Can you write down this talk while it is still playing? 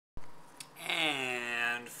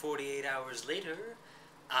hours later,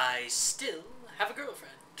 I still have a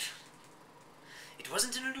girlfriend. It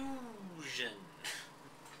wasn't an illusion.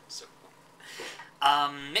 So,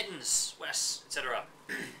 Mittens, Wes, etc.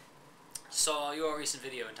 Saw your recent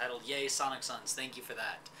video entitled "Yay Sonic Sons." Thank you for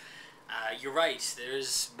that. You're right.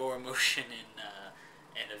 There's more emotion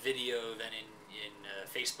in a video than in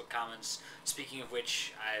Facebook comments. Speaking of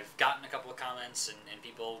which, I've gotten a couple of comments and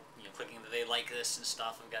people clicking that they like this and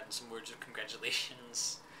stuff. I've gotten some words of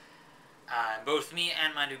congratulations. Both me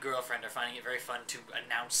and my new girlfriend are finding it very fun to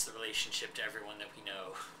announce the relationship to everyone that we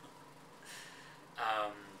know.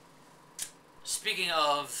 Speaking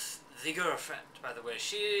of the girlfriend, by the way,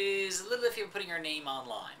 she's a little iffy about putting her name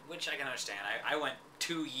online, which I can understand. I went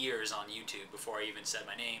 2 years on YouTube before I even said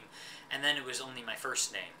my name, and then it was only my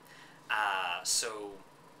first name. So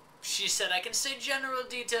she said I can say general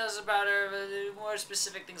details about her, but more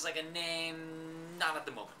specific things like a name, not at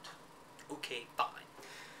the moment. Okay, fine.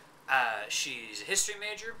 She's a history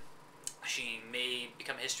major. She may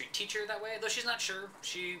become a history teacher that way, though she's not sure.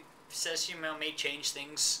 She says she may change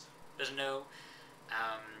things, doesn't know.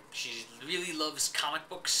 She really loves comic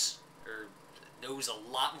books, or knows a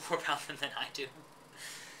lot more about them than I do.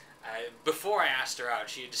 Before I asked her out,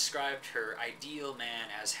 she had described her ideal man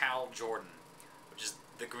as Hal Jordan, which is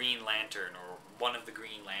the Green Lantern, or one of the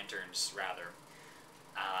Green Lanterns, rather.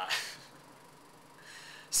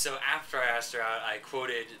 So after I asked her out, I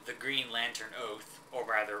quoted the Green Lantern Oath, or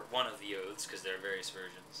rather, one of the oaths, because there are various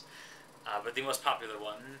versions. But the most popular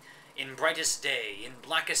one: "In brightest day, in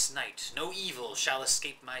blackest night, no evil shall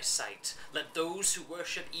escape my sight. Let those who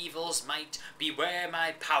worship evil's might beware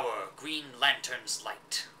my power, Green Lantern's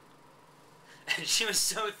light." And she was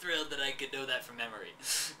so thrilled that I could know that from memory.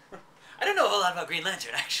 I don't know a whole lot about Green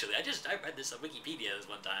Lantern, actually. I read this on Wikipedia this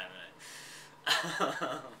one time.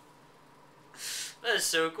 That is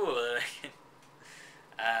so cool that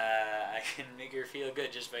I can make her feel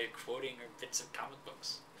good just by quoting her bits of comic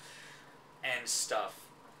books and stuff.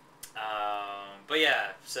 But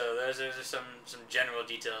yeah, so those are some general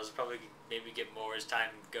details. Probably maybe get more as time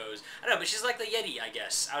goes. I don't know, but she's like the Yeti, I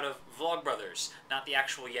guess, out of Vlogbrothers. Not the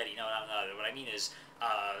actual Yeti. No. What I mean is,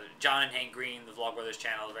 John and Hank Green, the Vlogbrothers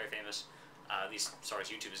channel, is very famous. At least as far as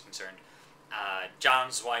YouTube is concerned.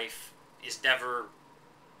 John's wife is never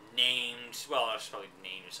named. Well, she's probably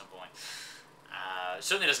named at some point.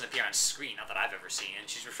 Certainly doesn't appear on screen, not that I've ever seen, and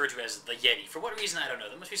she's referred to as the Yeti. For what reason, I don't know.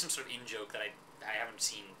 There must be some sort of in-joke that I haven't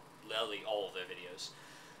seen literally all of their videos.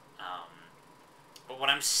 But what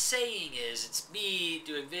I'm saying is, it's me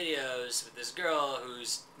doing videos with this girl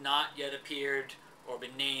who's not yet appeared or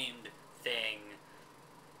been named thing,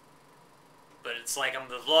 but it's like I'm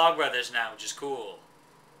the Vlogbrothers now, which is cool.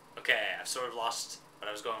 Okay, I've sort of lost what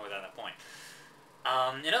I was going with at that point.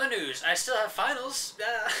 In other news, I still have finals.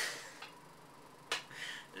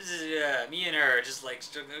 This is me and her just like,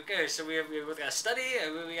 okay, so we both got to study,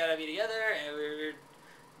 we got to be together, and we're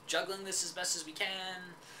juggling this as best as we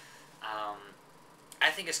can. I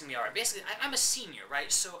think it's going to be alright. Basically, I'm a senior,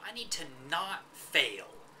 right? So I need to not fail.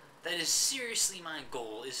 That is seriously my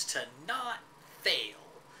goal, is to not fail.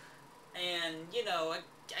 And,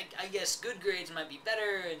 I guess good grades might be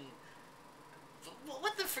better, and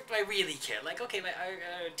what the frick do I really care? Like, okay,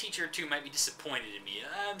 our teacher, too, might be disappointed in me.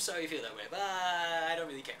 I'm sorry you feel that way, but I don't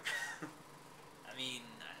really care. I mean,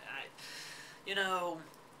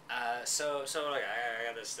 so like,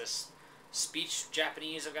 I got this speech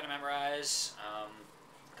Japanese I've got to memorize,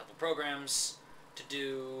 a couple programs to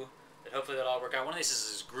do, that hopefully that'll all work out. One of these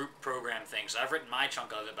is this group program thing, so I've written my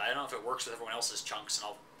chunk of it, but I don't know if it works with everyone else's chunks, and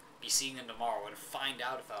I'll be seeing them tomorrow and find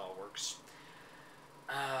out if that all works.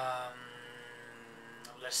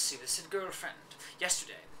 Let's see, this is girlfriend.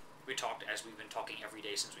 Yesterday, we talked, as we've been talking every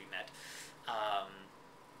day since we met,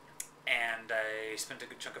 and I spent a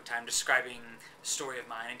good chunk of time describing a story of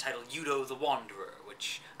mine entitled Eudo the Wanderer,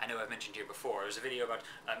 which I know I've mentioned here before. It was a video about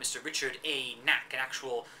Mr. Richard A. Knack, an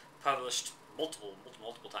actual published, multiple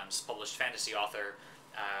times published fantasy author,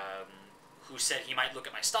 who said he might look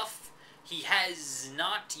at my stuff. He has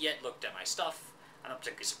not yet looked at my stuff. I'm not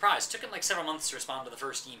particularly surprised. It took him like several months to respond to the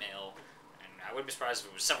first email. I wouldn't be surprised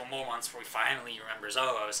if it was several more months before he finally remembers,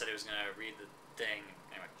 oh, I said he was going to read the thing.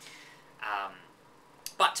 Anyway.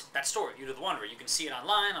 But that story, Eudo the Wanderer, you can see it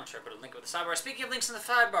online. I'm sure I put a link with the sidebar. Speaking of links in the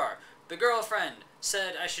sidebar, the girlfriend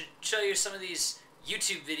said I should show you some of these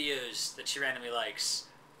YouTube videos that she randomly likes.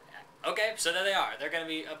 Okay, so there they are. They're going to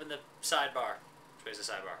be up in the sidebar. Where's the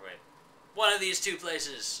sidebar? Wait. One of these two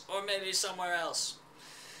places. Or maybe somewhere else.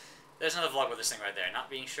 There's another vlog with this thing right there. Not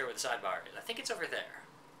being sure where the sidebar is. I think it's over there.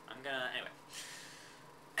 I'm gonna... Anyway.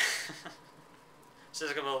 So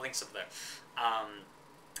there's a couple of links up there.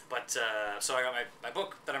 But But, so I got my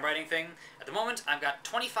book that I'm writing thing. At the moment, I've got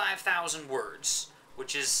 25,000 words,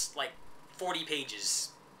 which is like 40 pages,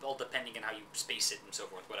 all depending on how you space it and so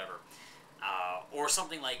forth, whatever. Or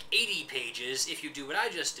something like 80 pages if you do what I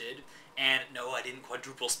just did, and no, I didn't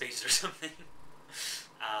quadruple space it or something.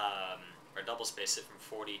 Or double space it from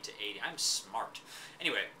 40 to 80. I'm smart.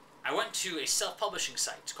 Anyway, I went to a self-publishing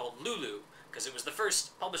site called Lulu, because it was the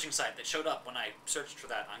first publishing site that showed up when I searched for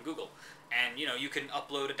that on Google. And, you know, you can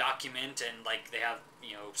upload a document and, like, they have,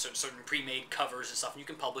 you know, certain pre-made covers and stuff, and you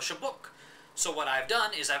can publish a book. So what I've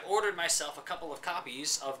done is I've ordered myself a couple of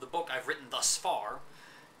copies of the book I've written thus far,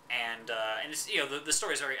 and it's, you know, the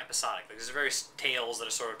story is very episodic. Like, there's various tales that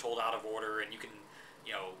are sort of told out of order, and you can,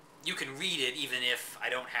 you know, you can read it even if I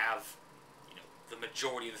don't have, you know, the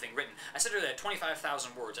majority of the thing written. I said earlier that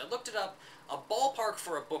 25,000 words. I looked it up. A ballpark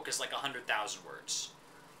for a book is like 100,000 words.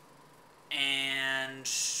 And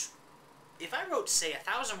if I wrote, say,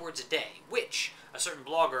 1,000 words a day, which a certain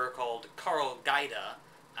blogger called Carl Gaida,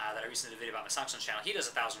 that I recently did a video about my Samsung channel, he does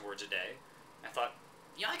 1,000 words a day. I thought,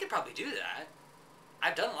 yeah, I could probably do that.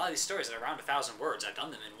 I've done a lot of these stories that are around 1,000 words. I've done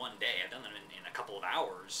them in one day. I've done them in a couple of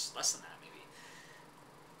hours, less than that maybe.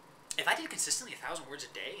 If I did consistently 1,000 words a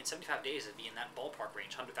day, in 75 days, it'd be in that ballpark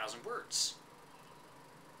range, 100,000 words.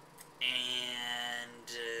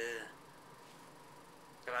 And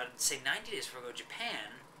about, say, 90 days before I go to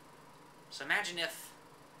Japan. So imagine if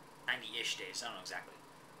 90-ish days, I don't know exactly.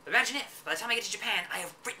 But imagine if, by the time I get to Japan, I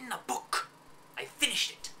have written a book. I finished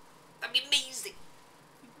it. That'd be amazing.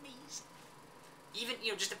 Amazing. Even,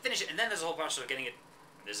 you know, just to finish it. And then there's a whole process of getting it.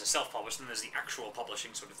 There's a self-published, and there's the actual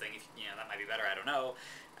publishing sort of thing. If, you know, that might be better, I don't know.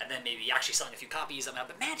 And then maybe actually selling a few copies.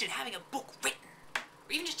 But imagine having a book written.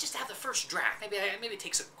 Or even just to have the first draft. Maybe it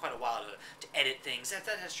takes quite a while to edit things.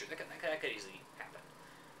 That's true. That could easily happen.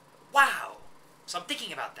 Wow. So I'm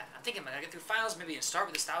thinking about that. I'm thinking I'm gonna get through finals, maybe and start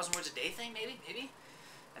with this 1,000 words a day thing, maybe.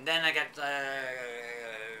 And then I got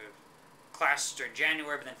class during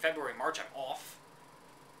January, but then February, March I'm off.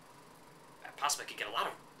 I possibly could get a lot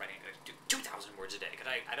of writing. I could do 2,000 words a day. Could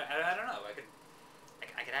I don't know. I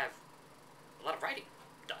could have a lot of writing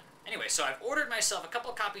done. Anyway, so I've ordered myself a couple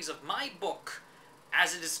of copies of my book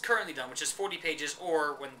as it is currently done, which is 40 pages,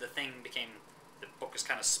 or when the book is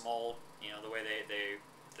kind of small, you know, the way the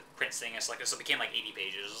prints thing is like, so it became like 80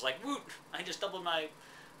 pages. It was like, woot, I just doubled my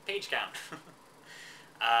page count.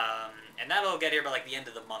 And that'll get here by like the end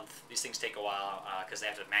of the month. These things take a while, because they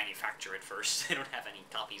have to manufacture it first. They don't have any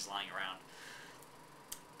copies lying around.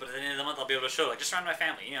 But at the end of the month, I'll be able to show, like, just around my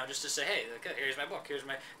family, you know, just to say, hey, look, here's my book,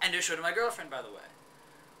 and to show to my girlfriend, by the way.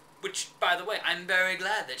 Which, by the way, I'm very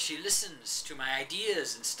glad that she listens to my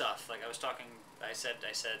ideas and stuff. Like, I was talking, I was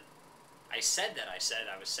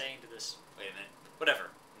saying to this, wait a minute,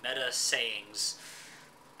 whatever, meta sayings.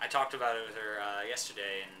 I talked about it with her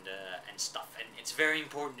yesterday and stuff, and it's very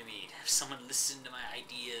important to me to have someone listen to my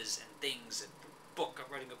ideas and things, and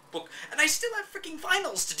I'm writing a book, and I still have freaking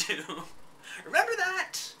finals to do. Remember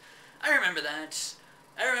that? I remember that.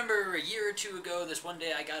 I remember a year or two ago, this one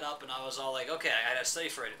day I got up and I was all like, okay, I had to study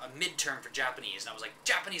for a midterm for Japanese, and I was like,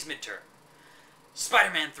 Japanese midterm.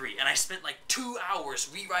 Spider-Man 3, and I spent like 2 hours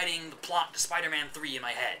rewriting the plot to Spider-Man 3 in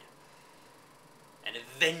my head. And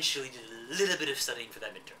eventually did a little bit of studying for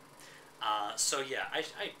that midterm. So yeah, I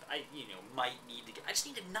you know, might need to I just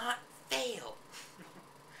need to not fail. I'm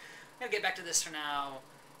gonna get back to this for now,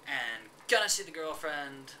 and gonna see the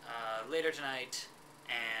girlfriend later tonight,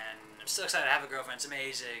 and I'm so excited to have a girlfriend. It's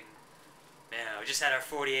amazing. Man, we just had our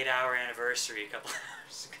 48-hour anniversary a couple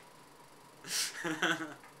hours ago.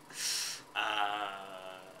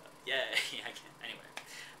 Yeah, I can't. Anyway,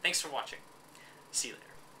 thanks for watching. See you later.